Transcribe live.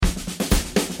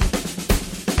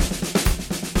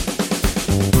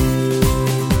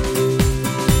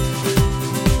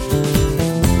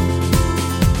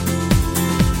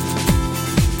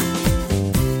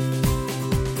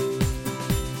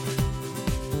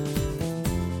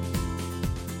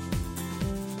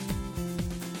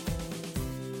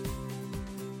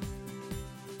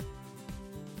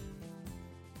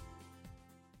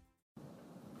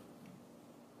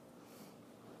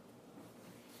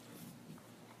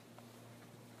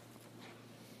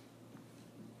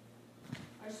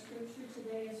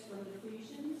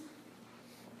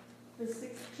the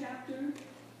 6th chapter,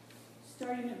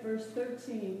 starting at verse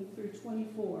 13 through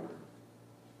 24.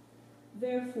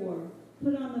 Therefore,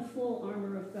 put on the full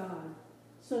armor of God,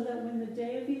 so that when the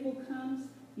day of evil comes,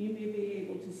 you may be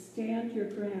able to stand your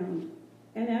ground.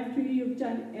 And after you have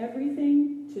done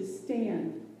everything, to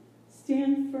stand.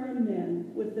 Stand firm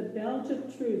then, with the belt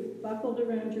of truth buckled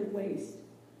around your waist,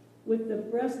 with the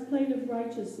breastplate of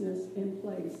righteousness in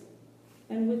place,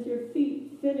 and with your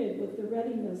feet fitted with the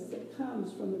readiness that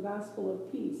comes from the gospel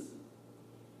of peace.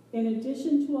 In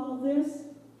addition to all this,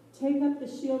 take up the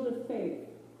shield of faith,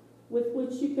 with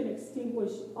which you can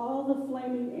extinguish all the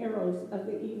flaming arrows of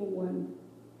the evil one.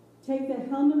 Take the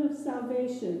helmet of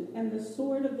salvation and the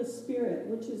sword of the Spirit,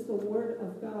 which is the word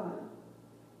of God,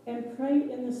 and pray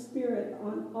in the Spirit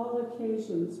on all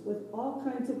occasions with all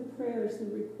kinds of prayers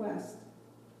and requests.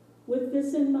 With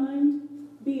this in mind,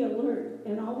 be alert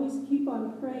and always keep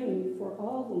on praying for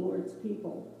all the Lord's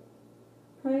people.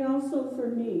 Pray also for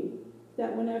me,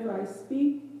 that whenever I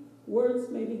speak, words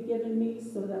may be given me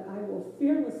so that I will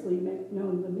fearlessly make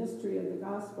known the mystery of the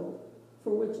gospel,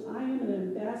 for which I am an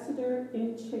ambassador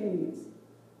in chains.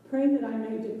 Pray that I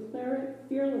may declare it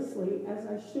fearlessly as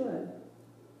I should.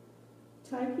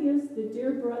 Tychicus, the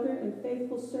dear brother and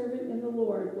faithful servant in the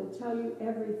Lord, will tell you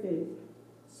everything,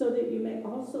 so that you may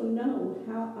also know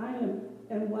how I am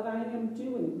and what I am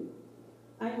doing.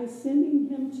 I am sending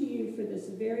him to you for this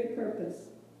very purpose,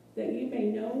 that you may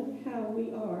know how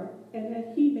we are, and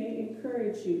that he may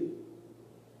encourage you.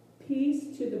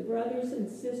 Peace to the brothers and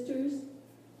sisters,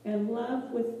 and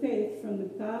love with faith from the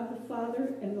God the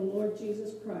Father and the Lord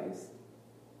Jesus Christ.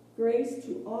 Grace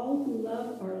to all who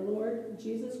love our Lord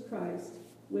Jesus Christ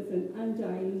with an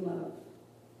undying love.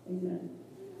 Amen.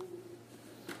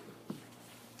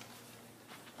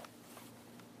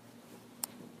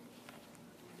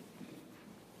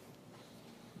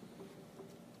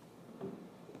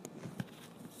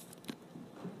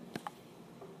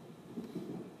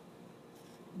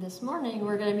 This morning,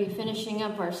 we're going to be finishing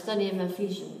up our study of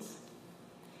Ephesians.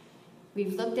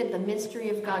 We've looked at the mystery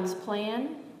of God's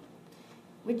plan,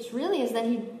 which really is that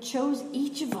he chose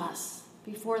each of us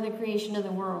before the creation of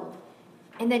the world,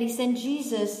 and that he sent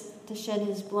Jesus to shed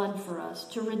his blood for us,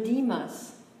 to redeem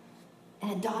us,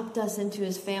 and adopt us into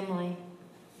his family.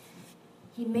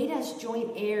 He made us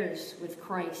joint heirs with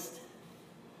Christ,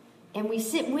 and we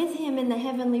sit with him in the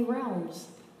heavenly realms,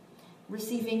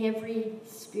 receiving every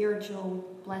spiritual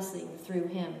blessing through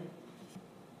him.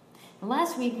 And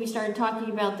last week we started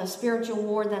talking about the spiritual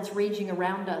war that's raging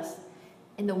around us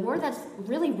and the war that's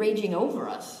really raging over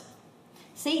us.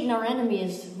 Satan, our enemy,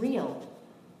 is real,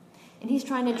 and he's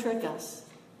trying to trick us.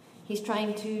 He's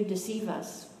trying to deceive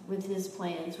us with his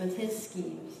plans, with his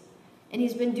schemes. And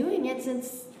he's been doing it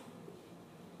since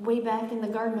way back in the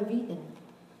Garden of Eden.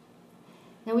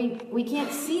 Now we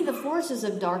can't see the forces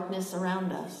of darkness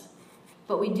around us,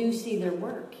 but we do see their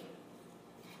work.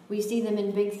 We see them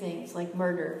in big things like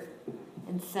murder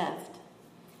and theft.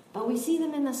 But we see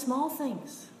them in the small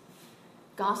things.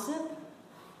 Gossip,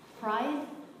 pride,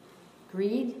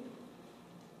 greed.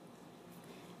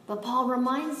 But Paul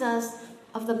reminds us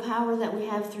of the power that we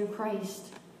have through Christ.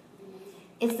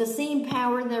 It's the same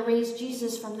power that raised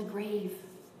Jesus from the grave.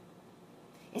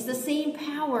 It's the same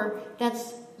power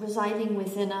that's residing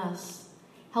within us,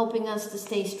 helping us to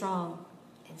stay strong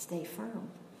and stay firm.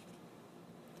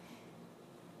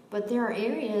 But there are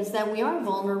areas that we are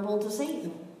vulnerable to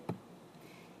Satan.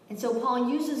 And so Paul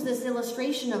uses this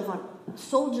illustration of a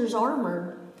soldier's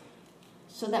armor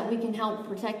so that we can help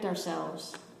protect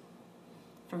ourselves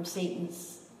from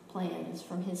Satan's plans,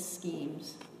 from his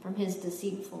schemes, from his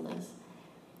deceitfulness.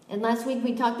 And last week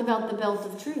we talked about the belt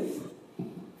of truth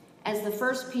as the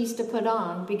first piece to put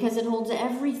on because it holds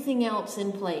everything else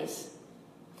in place.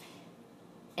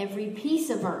 Every piece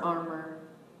of our armor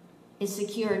is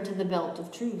secured to the belt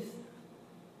of truth.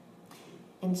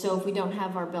 And so if we don't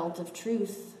have our belt of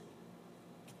truth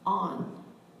on,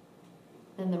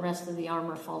 then the rest of the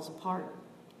armor falls apart.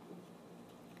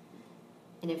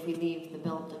 And if we leave the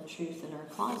belt of truth in our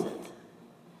closet,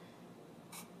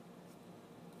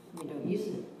 we don't use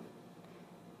it,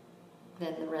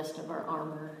 then the rest of our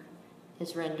armor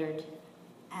is rendered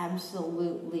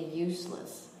absolutely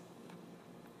useless.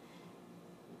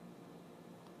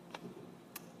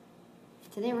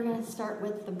 Today we're going to start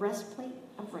with the breastplate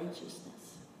of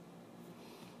righteousness.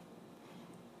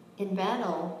 In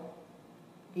battle,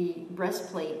 the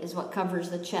breastplate is what covers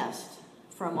the chest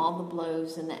from all the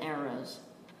blows and the arrows.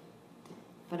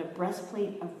 But a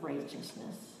breastplate of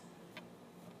righteousness.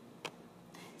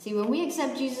 See, when we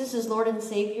accept Jesus as Lord and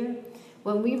Savior,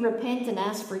 when we repent and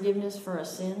ask forgiveness for our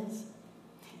sins,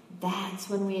 that's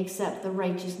when we accept the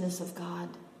righteousness of God.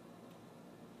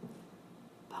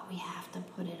 we have to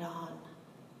put it on.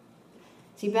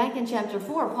 See, back in chapter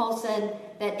 4, Paul said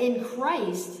that in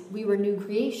Christ we were new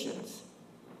creations.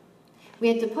 We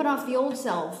had to put off the old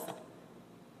self,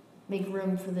 make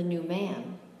room for the new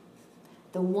man,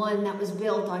 the one that was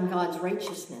built on God's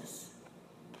righteousness.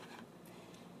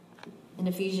 In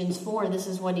Ephesians 4, this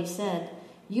is what he said: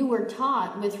 "You were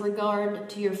taught with regard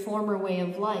to your former way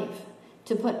of life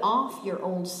to put off your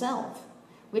old self,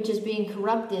 which is being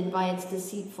corrupted by its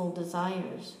deceitful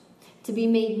desires, to be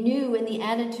made new in the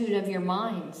attitude of your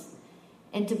minds,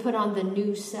 and to put on the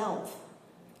new self,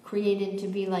 created to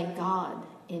be like God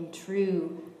in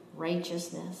true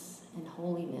righteousness and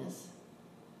holiness."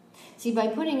 See, by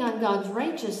putting on God's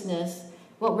righteousness,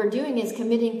 what we're doing is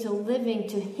committing to living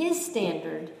to his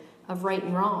standard of right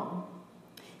and wrong.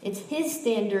 It's his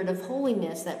standard of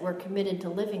holiness that we're committed to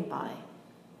living by.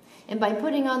 And by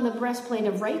putting on the breastplate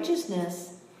of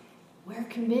righteousness, we're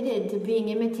committed to being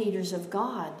imitators of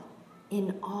God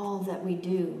in all that we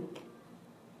do.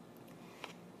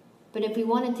 But if we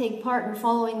want to take part in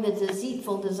following the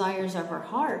deceitful desires of our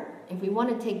heart, if we want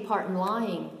to take part in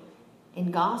lying,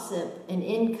 in gossip, and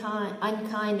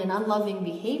unkind and unloving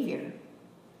behavior,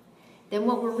 then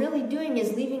what we're really doing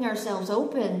is leaving ourselves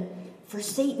open for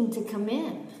Satan to come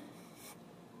in.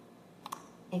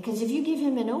 Because if you give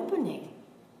him an opening,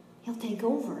 he'll take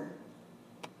over.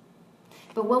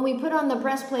 But when we put on the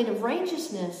breastplate of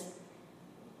righteousness,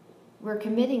 we're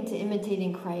committing to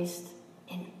imitating Christ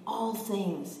in all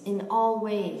things, in all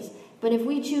ways. But if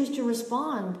we choose to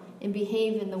respond and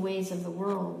behave in the ways of the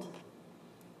world,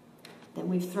 then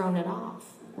we've thrown it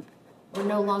off. We're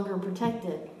no longer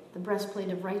protected. The breastplate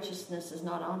of righteousness is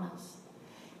not on us.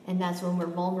 And that's when we're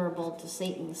vulnerable to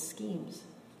Satan's schemes.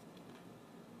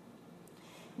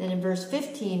 Then in verse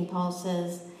 15, Paul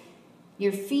says,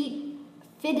 "Your feet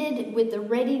fitted with the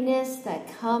readiness that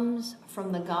comes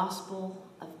from the gospel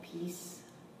of peace."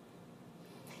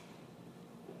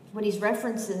 What he's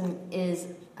referencing is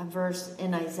a verse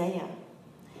in Isaiah.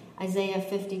 Isaiah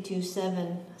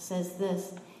 52:7 says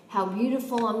this: "How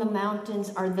beautiful on the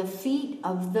mountains are the feet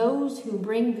of those who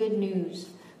bring good news,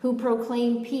 who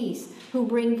proclaim peace, who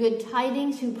bring good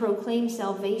tidings, who proclaim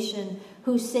salvation,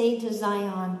 who say to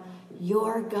Zion,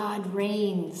 'Your God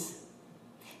reigns.'"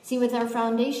 See, with our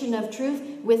foundation of truth,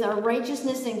 with our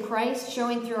righteousness in Christ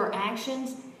showing through our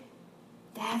actions,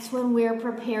 that's when we're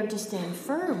prepared to stand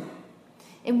firm.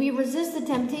 And we resist the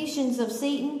temptations of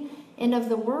Satan and of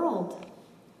the world.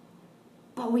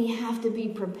 But we have to be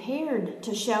prepared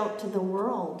to shout to the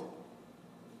world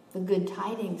the good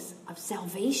tidings of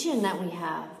salvation that we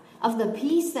have, of the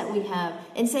peace that we have,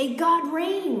 and say, God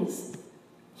reigns.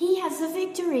 He has the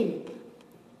victory.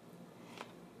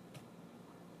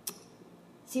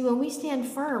 See, when we stand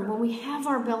firm, when we have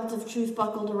our belt of truth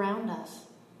buckled around us,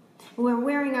 when we're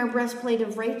wearing our breastplate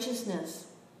of righteousness,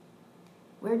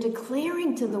 we're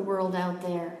declaring to the world out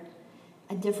there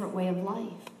a different way of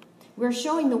life. We're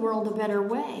showing the world a better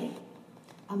way,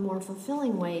 a more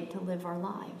fulfilling way to live our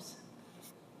lives.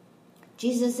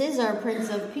 Jesus is our Prince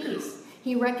of Peace.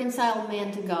 He reconciled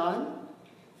man to God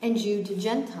and Jew to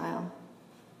Gentile.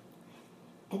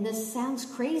 And this sounds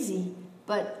crazy,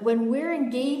 but when we're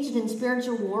engaged in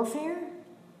spiritual warfare,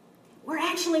 we're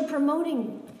actually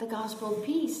promoting the gospel of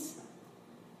peace.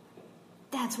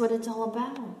 That's what it's all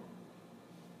about.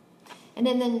 And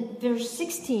then verse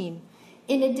 16,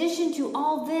 "In addition to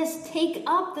all this, take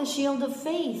up the shield of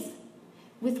faith,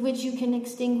 with which you can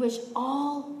extinguish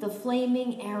all the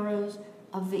flaming arrows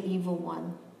of the evil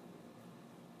one."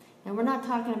 And we're not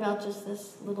talking about just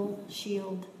this little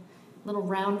shield, little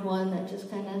round one that just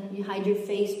kind of you hide your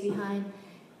face behind.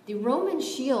 The Roman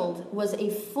shield was a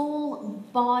full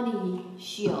body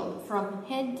shield from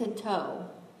head to toe.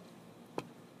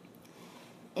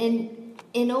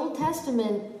 In Old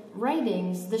Testament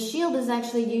writings, the shield is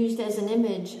actually used as an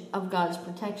image of God's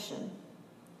protection.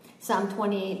 Psalm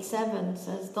 28:7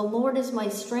 says, "The Lord is my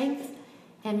strength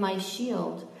and my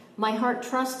shield. My heart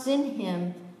trusts in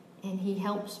him, and he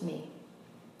helps me."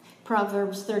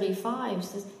 Proverbs 35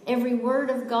 says, "Every word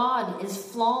of God is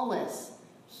flawless.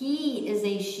 He is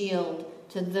a shield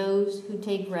to those who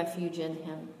take refuge in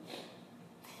him."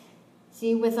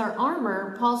 See, with our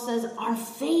armor, Paul says our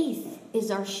faith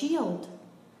is our shield.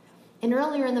 And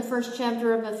earlier in the first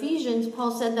chapter of Ephesians,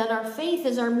 Paul said that our faith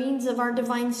is our means of our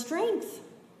divine strength.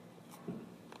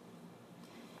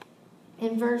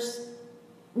 In verse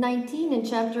 19 in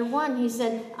chapter 1, he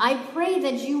said, "I pray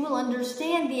that you will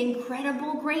understand the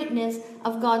incredible greatness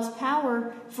of God's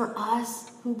power for us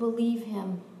who believe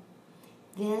him."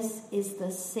 This is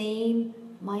the same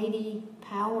mighty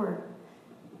power.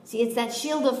 See, it's that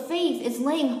shield of faith. It's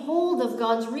laying hold of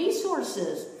God's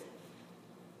resources.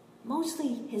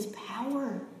 mostly his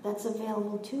power that's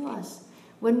available to us.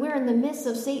 When we're in the midst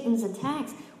of Satan's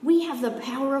attacks, we have the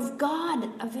power of God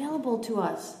available to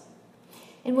us.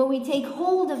 And when we take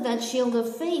hold of that shield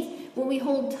of faith, when we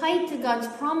hold tight to God's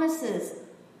promises,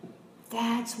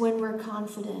 that's when we're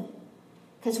confident.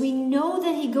 Because we know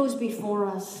that he goes before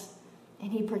us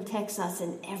and he protects us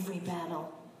in every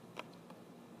battle.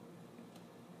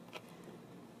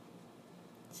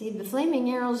 See, the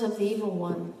flaming arrows of the evil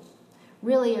one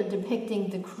really are depicting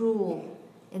the cruel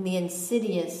and the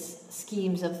insidious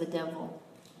schemes of the devil.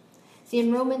 See,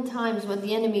 in Roman times, what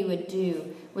the enemy would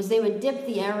do was they would dip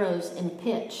the arrows in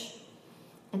pitch,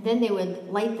 and then they would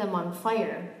light them on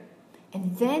fire,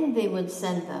 and then they would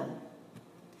send them.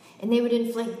 And they would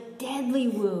inflict deadly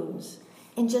wounds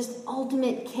and just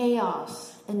ultimate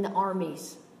chaos in the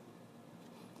armies.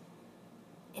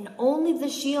 And only the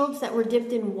shields that were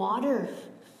dipped in water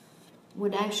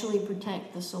would actually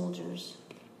protect the soldiers.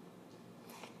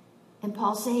 And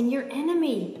Paul's saying, your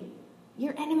enemy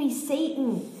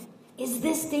Satan, is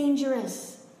this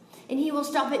dangerous. And he will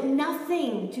stop at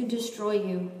nothing to destroy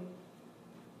you.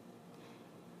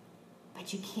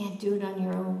 But you can't do it on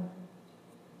your own.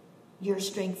 Your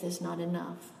strength is not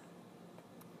enough.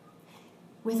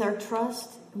 With our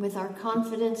trust, with our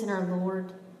confidence in our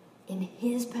Lord, in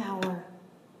his power,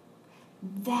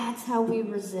 that's how we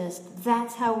resist.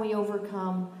 That's how we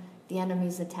overcome the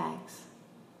enemy's attacks.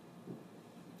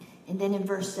 And then in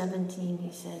verse 17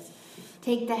 he says,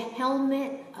 take the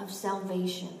helmet of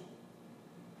salvation.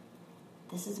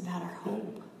 This is about our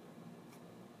hope.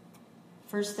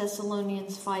 1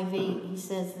 Thessalonians 5:8, he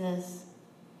says this,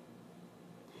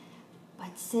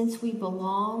 but since we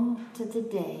belong to the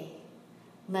day,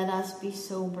 let us be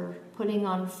sober, putting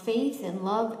on faith and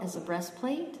love as a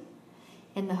breastplate,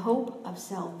 and the hope of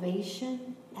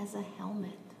salvation as a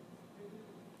helmet.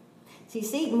 See,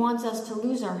 Satan wants us to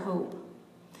lose our hope.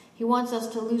 He wants us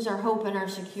to lose our hope in our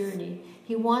security.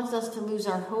 He wants us to lose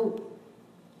our hope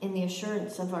in the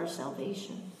assurance of our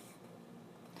salvation.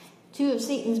 Two of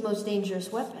Satan's most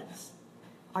dangerous weapons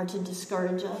are to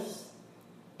discourage us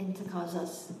and to cause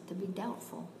us to be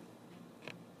doubtful.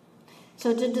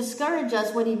 So to discourage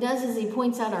us, what he does is he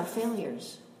points out our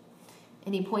failures.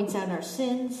 And he points out our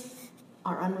sins,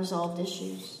 our unresolved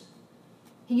issues.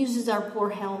 He uses our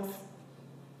poor health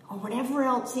or whatever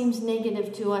else seems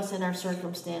negative to us in our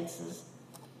circumstances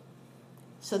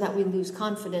so that we lose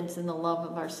confidence in the love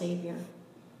of our Savior.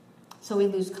 So we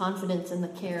lose confidence in the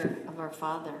care of our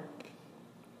Father.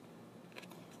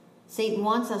 Satan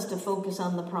wants us to focus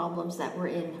on the problems that we're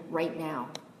in right now,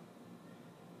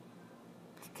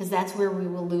 because that's where we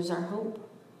will lose our hope.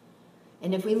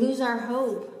 And if we lose our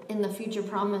hope in the future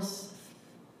promise,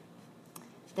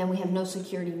 then we have no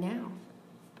security now.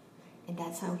 And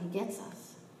that's how he gets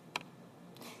us.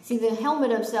 See, the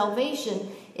helmet of salvation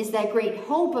is that great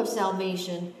hope of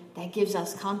salvation that gives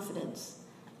us confidence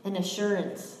and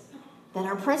assurance that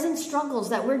our present struggles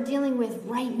that we're dealing with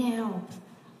right now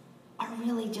are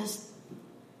really just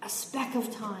a speck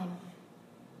of time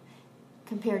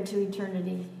compared to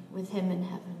eternity with him in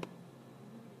heaven.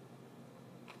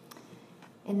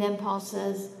 And then Paul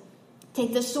says,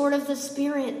 take the sword of the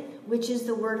Spirit, which is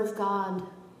the word of God.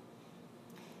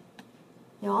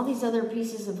 Now, all these other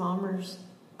pieces of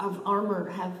armor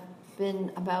have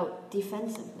been about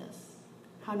defensiveness.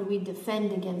 How do we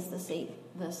defend against the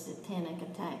satanic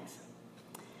attacks?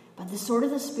 But the sword of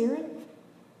the Spirit,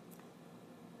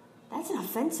 that's an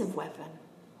offensive weapon.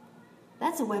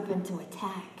 That's a weapon to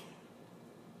attack.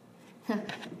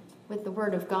 With the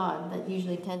word of God, that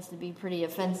usually tends to be pretty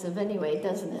offensive anyway,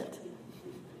 doesn't it?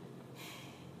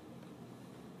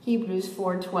 Hebrews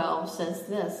 4:12 says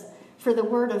this, for the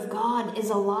word of God is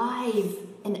alive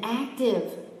and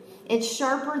active. It's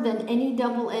sharper than any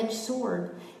double-edged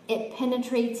sword. It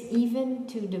penetrates even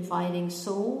to dividing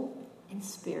soul and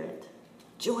spirit,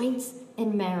 joints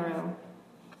and marrow.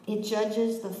 It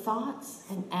judges the thoughts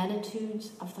and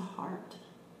attitudes of the heart.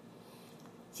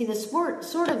 See, the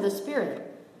sword of the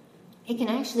Spirit, it can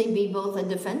actually be both a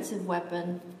defensive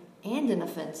weapon and an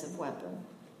offensive weapon.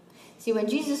 See, when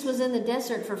Jesus was in the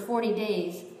desert for 40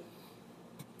 days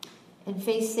and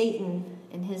faced Satan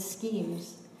and his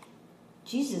schemes,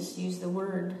 Jesus used the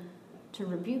word to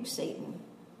rebuke Satan.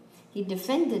 He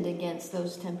defended against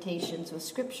those temptations with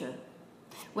Scripture.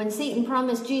 When Satan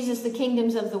promised Jesus the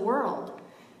kingdoms of the world,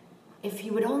 if he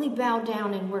would only bow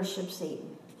down and worship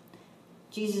Satan,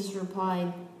 Jesus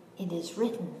replied, it is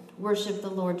written, worship the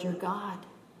Lord your God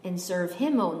and serve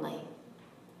him only.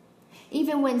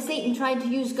 Even when Satan tried to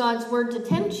use God's word to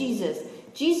tempt Jesus,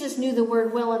 Jesus knew the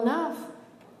word well enough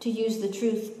to use the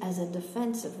truth as a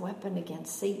defensive weapon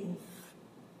against Satan.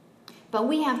 But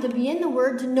we have to be in the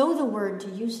Word to know the Word, to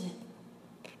use it.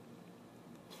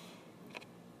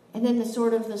 And then the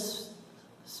sword of the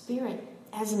Spirit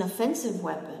as an offensive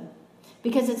weapon.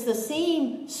 Because it's the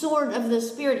same sword of the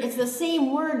Spirit. It's the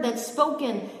same word that's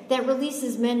spoken that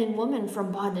releases men and women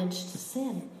from bondage to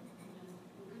sin.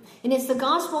 And it's the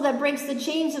gospel that breaks the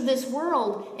chains of this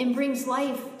world and brings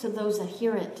life to those that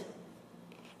hear it.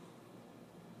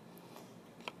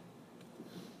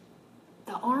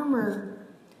 The armor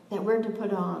that we're to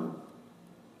put on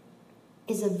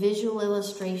is a visual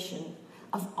illustration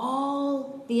of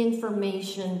all the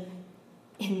information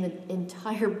in the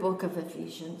entire book of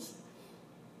Ephesians.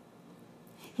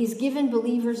 He's given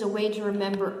believers a way to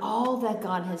remember all that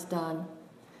God has done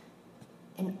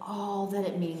and all that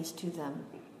it means to them.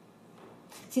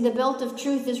 See, the belt of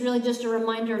truth is really just a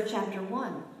reminder of chapter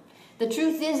 1. The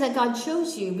truth is that God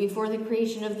chose you before the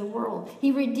creation of the world.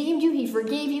 He redeemed you, He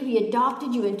forgave you, He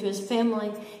adopted you into His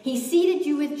family. He seated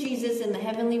you with Jesus in the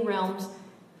heavenly realms.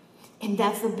 And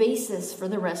that's the basis for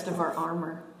the rest of our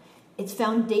armor. It's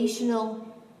foundational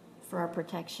for our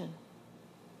protection.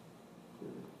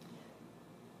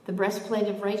 The breastplate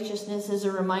of righteousness is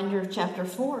a reminder of chapter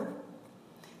 4.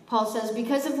 Paul says,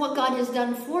 because of what God has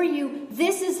done for you,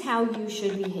 this is how you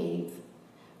should behave.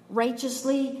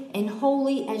 Righteously and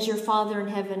holy as your Father in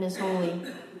heaven is holy.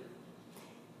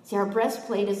 See, our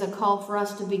breastplate is a call for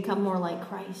us to become more like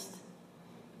Christ.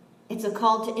 It's a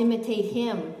call to imitate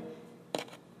Him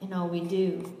in all we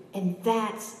do. And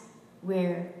that's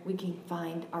where we can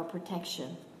find our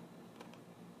protection.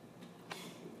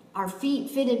 Our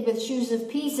feet fitted with shoes of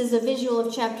peace is a visual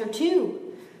of chapter 2,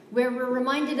 where we're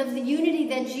reminded of the unity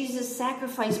that Jesus'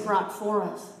 sacrifice brought for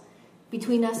us,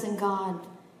 between us and God,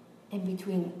 and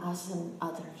between us and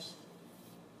others.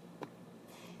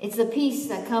 It's the peace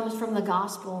that comes from the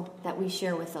gospel that we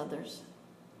share with others.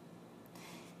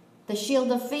 The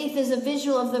shield of faith is a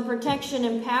visual of the protection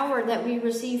and power that we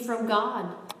receive from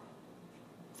God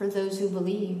for those who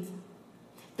believe.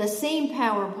 The same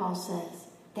power, Paul says,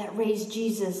 that raised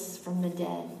Jesus from the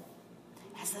dead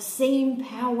has the same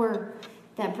power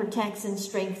that protects and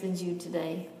strengthens you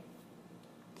today.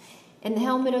 And the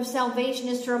helmet of salvation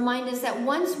is to remind us that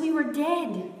once we were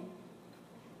dead,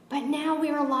 but now we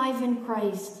are alive in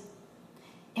Christ.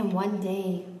 And one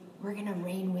day we're going to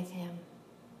reign with Him.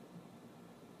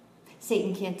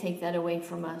 Satan can't take that away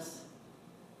from us.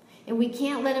 And we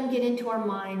can't let him get into our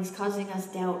minds, causing us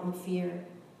doubt and fear,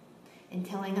 and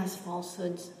telling us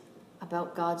falsehoods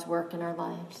about God's work in our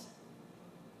lives.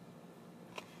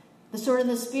 The sword of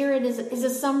the Spirit is a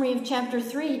summary of chapter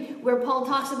 3, where Paul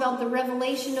talks about the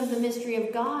revelation of the mystery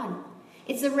of God.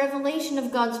 It's the revelation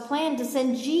of God's plan to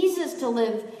send Jesus to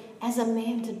live as a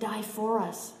man to die for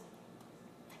us,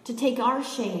 to take our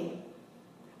shame,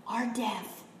 our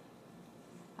death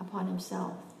upon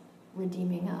Himself,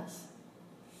 redeeming us.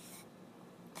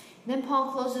 Then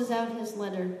Paul closes out his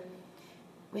letter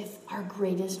with our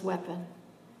greatest weapon,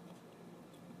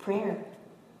 prayer.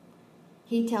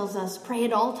 He tells us, pray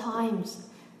at all times,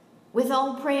 with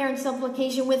all prayer and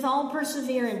supplication, with all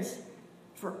perseverance,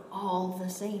 for all the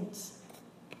saints.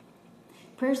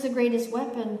 Prayer is the greatest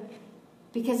weapon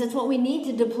because it's what we need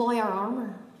to deploy our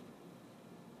armor.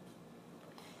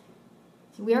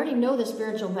 See, we already know the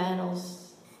spiritual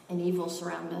battles and evil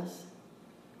surround us.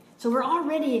 So we're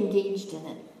already engaged in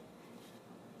it.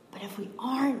 But if we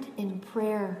aren't in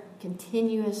prayer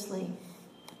continuously,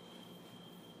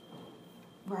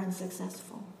 we're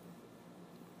unsuccessful.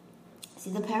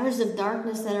 See, the powers of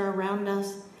darkness that are around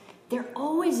us, they're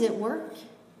always at work.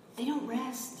 They don't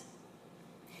rest.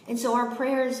 And so our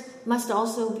prayers must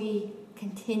also be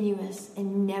continuous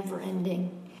and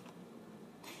never-ending.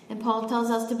 And Paul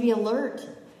tells us to be alert,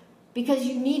 because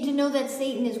you need to know that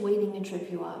Satan is waiting to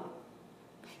trip you up.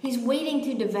 He's waiting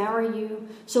to devour you,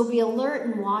 so be alert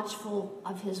and watchful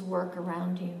of his work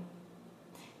around you.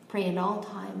 Pray at all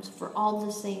times for all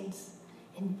the saints,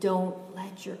 and don't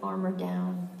let your armor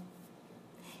down.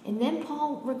 And then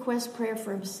Paul requests prayer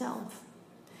for himself.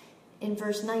 In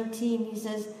verse 19, he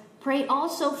says, pray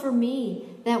also for me,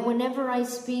 that whenever I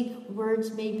speak,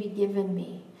 words may be given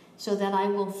me, so that I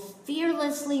will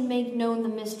fearlessly make known the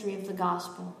mystery of the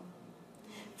gospel,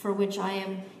 for which I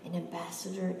am an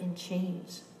ambassador in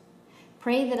chains.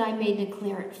 Pray that I may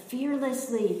declare it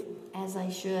fearlessly as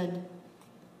I should.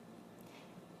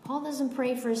 Paul doesn't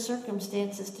pray for his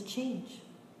circumstances to change.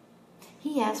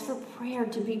 He asks for prayer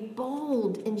to be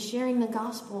bold in sharing the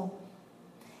gospel.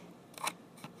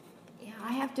 Yeah,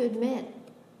 I have to admit,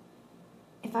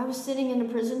 if I was sitting in a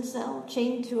prison cell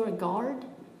chained to a guard,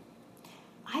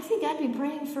 I think I'd be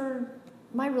praying for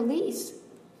my release.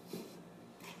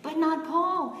 But not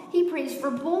Paul. He prays for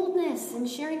boldness in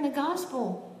sharing the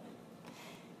gospel.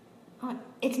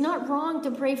 It's not wrong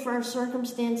to pray for our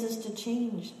circumstances to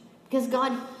change, because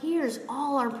God hears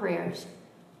all our prayers.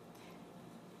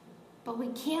 But we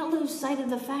can't lose sight of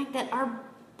the fact that our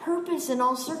purpose in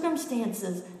all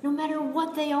circumstances, no matter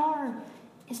what they are,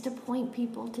 is to point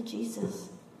people to Jesus.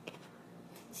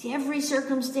 See, every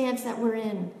circumstance that we're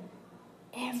in,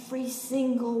 every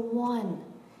single one,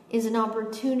 is an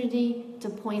opportunity to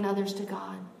point others to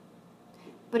God.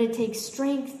 But it takes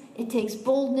strength, it takes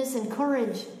boldness and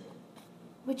courage,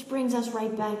 which brings us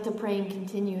right back to praying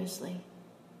continuously,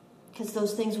 because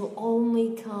those things will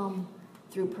only come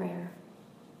through prayer.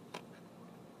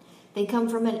 They come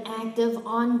from an active,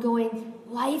 ongoing,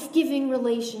 life-giving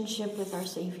relationship with our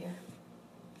Savior.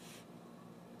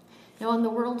 Now, on the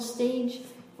world stage,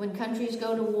 when countries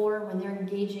go to war, when they're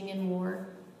engaging in war,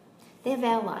 they have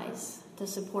allies to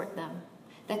support them,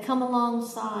 that come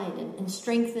alongside and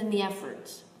strengthen the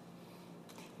efforts.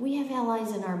 We have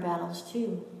allies in our battles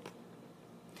too.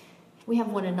 We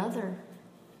have one another.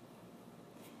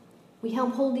 We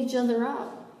help hold each other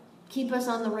up, keep us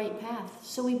on the right path.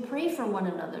 So we pray for one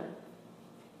another.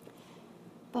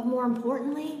 But more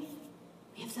importantly,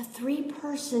 we have the three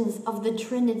persons of the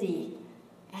Trinity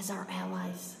as our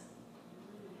allies.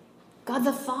 God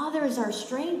the Father is our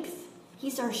strength.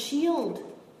 He's our shield.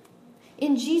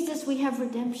 In Jesus we have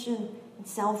redemption and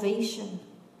salvation.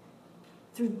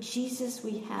 Through Jesus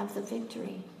we have the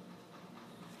victory.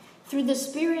 Through the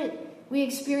Spirit we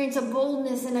experience a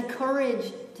boldness and a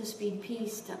courage to speak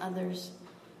peace to others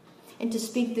and to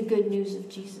speak the good news of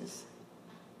Jesus.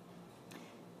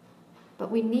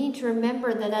 But we need to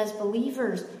remember that as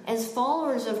believers, as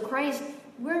followers of Christ,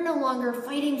 we're no longer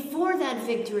fighting for that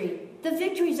victory. The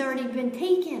victory's already been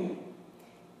taken.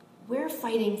 We're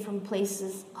fighting from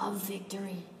places of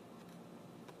victory.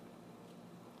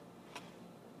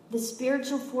 The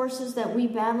spiritual forces that we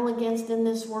battle against in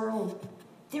this world,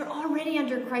 they're already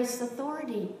under Christ's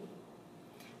authority.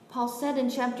 Paul said in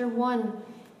chapter 1,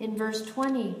 in verse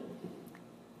 20,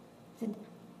 that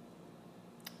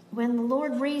when the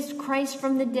Lord raised Christ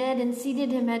from the dead and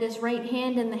seated him at his right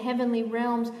hand in the heavenly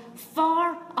realms,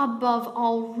 far above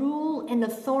all rule and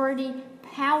authority,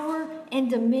 power and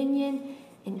dominion,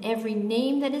 in every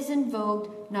name that is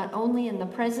invoked, not only in the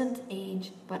present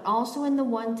age, but also in the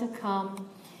one to come.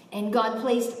 And God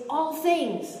placed all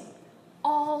things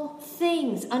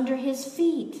under his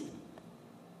feet.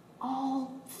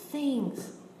 All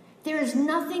things. There is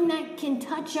nothing that can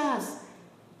touch us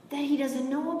that he doesn't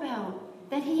know about,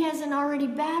 that he hasn't already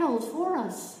battled for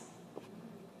us.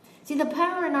 See, the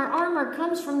power in our armor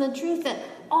comes from the truth that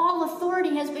all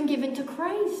authority has been given to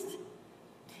Christ.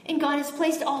 And God has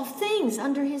placed all things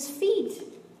under his feet.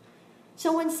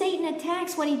 So when Satan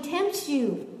attacks, when he tempts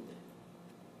you,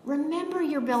 remember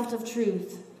your belt of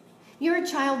truth. You're a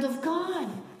child of God.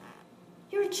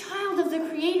 You're a child of the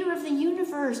creator of the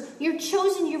universe. You're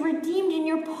chosen, you're redeemed, and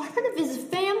you're part of his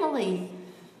family.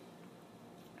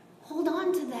 Hold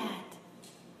on to that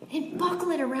and buckle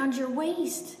it around your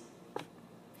waist.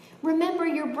 Remember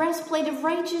your breastplate of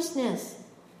righteousness.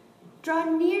 Draw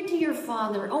near to your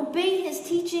Father. Obey his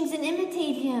teachings and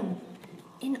imitate him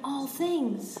in all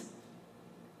things.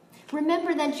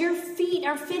 Remember that your feet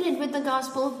are fitted with the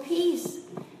gospel of peace.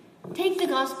 Take the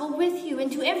gospel with you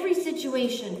into every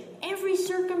situation, every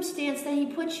circumstance that he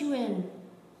puts you in,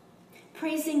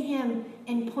 praising him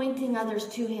and pointing others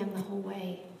to him the whole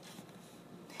way.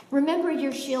 Remember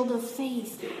your shield of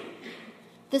faith.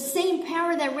 The same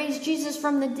power that raised Jesus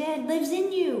from the dead lives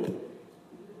in you.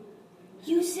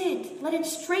 Use it. Let it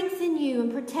strengthen you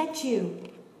and protect you.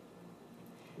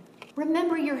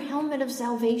 Remember your helmet of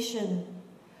salvation.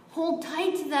 Hold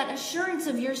tight to that assurance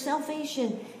of your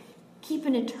salvation. Keep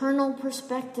an eternal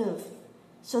perspective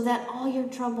so that all your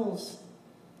troubles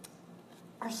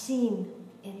are seen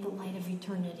in the light of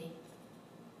eternity.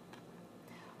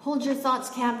 Hold your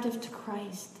thoughts captive to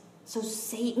Christ so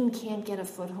Satan can't get a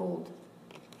foothold.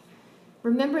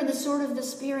 Remember the sword of the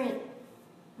Spirit,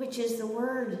 which is the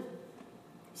Word.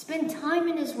 Spend time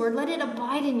in his word. Let it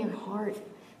abide in your heart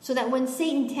so that when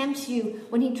Satan tempts you,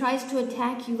 when he tries to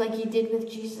attack you like he did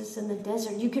with Jesus in the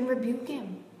desert, you can rebuke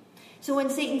him. So when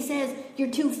Satan says,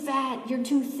 you're too fat, you're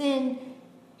too thin,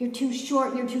 you're too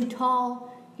short, you're too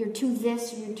tall, you're too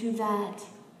this, you're too that,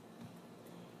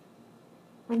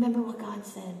 remember what God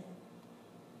said.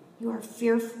 You are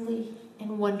fearfully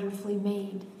and wonderfully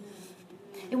made.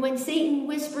 And when Satan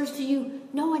whispers to you,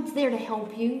 no one's there to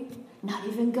help you, not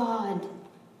even God.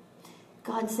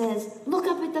 God says, look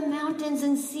up at the mountains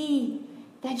and see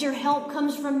that your help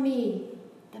comes from me,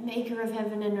 the maker of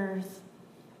heaven and earth.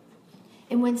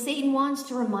 And when Satan wants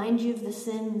to remind you of the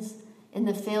sins and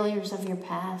the failures of your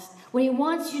past, when he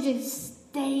wants you to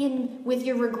stay in with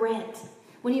your regret,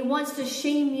 when he wants to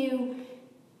shame you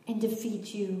and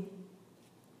defeat you,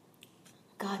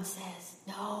 God says,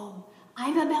 no,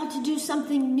 I'm about to do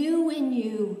something new in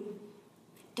you.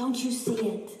 Don't you see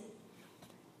it?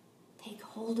 Take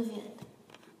hold of it.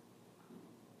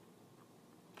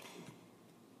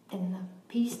 And the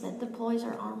peace that deploys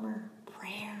our armor,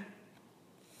 prayer.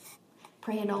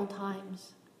 Pray at all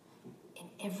times, in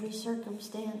every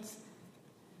circumstance,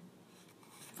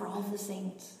 for all the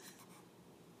saints.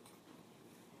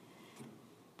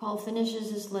 Paul finishes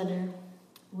his letter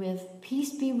with,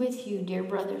 peace be with you, dear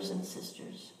brothers and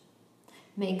sisters.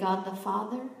 May God the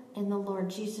Father and the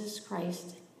Lord Jesus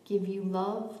Christ give you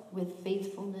love with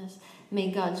faithfulness.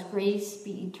 May God's grace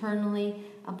be eternally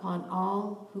upon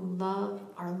all who love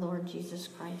our Lord Jesus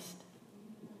Christ.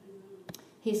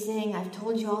 He's saying, I've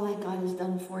told you all that God has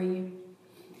done for you,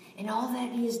 and all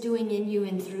that he is doing in you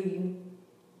and through you,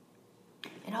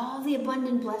 and all the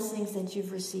abundant blessings that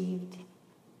you've received.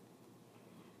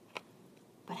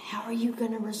 But how are you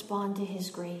going to respond to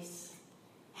his grace?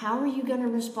 How are you going to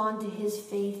respond to his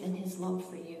faith and his love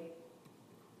for you?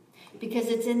 Because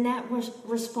it's in that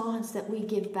response that we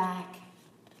give back.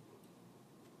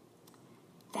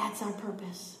 That's our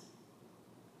purpose.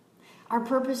 Our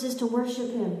purpose is to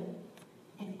worship him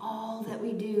in all that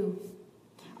we do.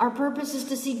 Our purpose is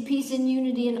to seek peace and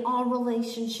unity in all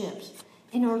relationships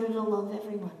in order to love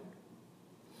everyone.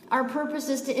 Our purpose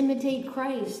is to imitate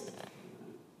Christ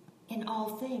in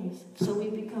all things so we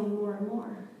become more and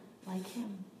more like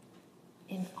him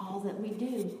in all that we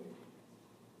do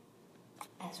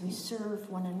as we serve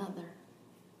one another.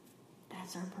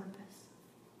 That's our purpose.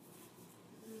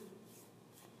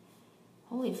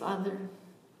 Holy Father,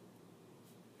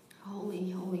 holy,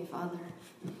 holy Father,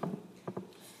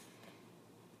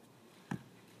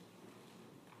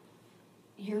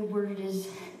 your word is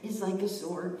like a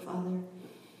sword, Father.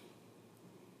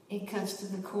 It cuts to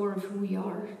the core of who we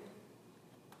are.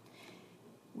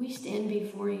 We stand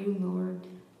before you, Lord,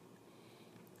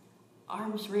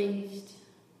 arms raised,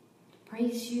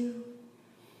 praise you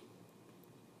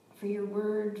for your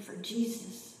word, for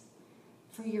Jesus,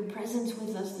 for your presence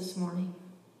with us this morning.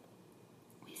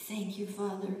 We thank you,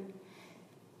 Father.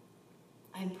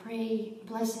 I pray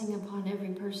blessing upon every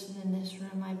person in this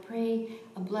room. I pray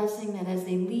a blessing that as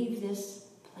they leave this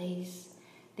place,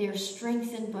 they are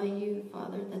strengthened by you,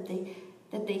 Father, that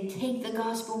they take the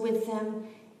gospel with them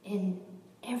in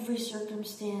every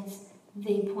circumstance.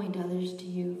 They point others to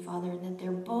you, Father, that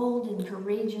they're bold and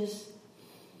courageous,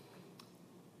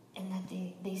 and that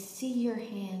they see your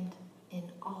hand in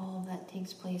all that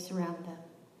takes place around them.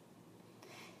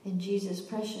 In Jesus'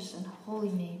 precious and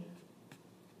holy name,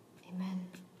 amen.